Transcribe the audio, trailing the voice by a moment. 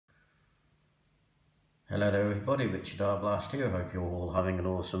Hello there everybody, Richard Arblaster here. I hope you're all having an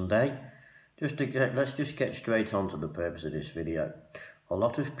awesome day. Let's just get straight on to the purpose of this video. A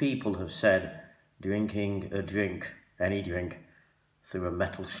lot of people have said drinking a drink, any drink, through a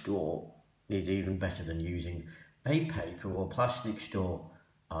metal straw is even better than using a paper or plastic straw.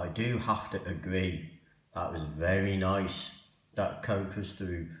 I do have to agree. That was very nice that Coke was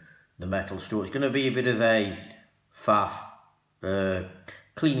through the metal straw. It's going to be a bit of a faff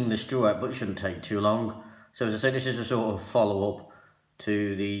cleaning the straw out, but it shouldn't take too long. So as I say, this is a sort of follow-up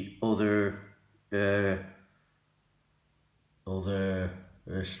to the other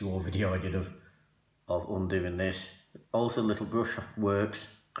straw video I did of undoing this. Also, little brush works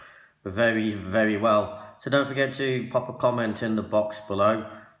very, very well. So don't forget to pop a comment in the box below.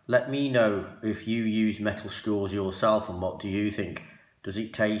 Let me know if you use metal straws yourself and what do you think. Does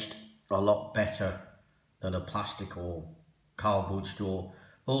it taste a lot better than a plastic or cardboard straw?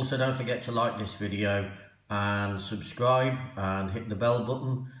 Also, don't forget to like this video and subscribe and hit the bell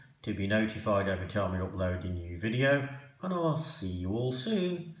button to be notified every time I upload a new video. And I'll see you all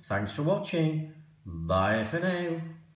soon. Thanks for watching. Bye for now.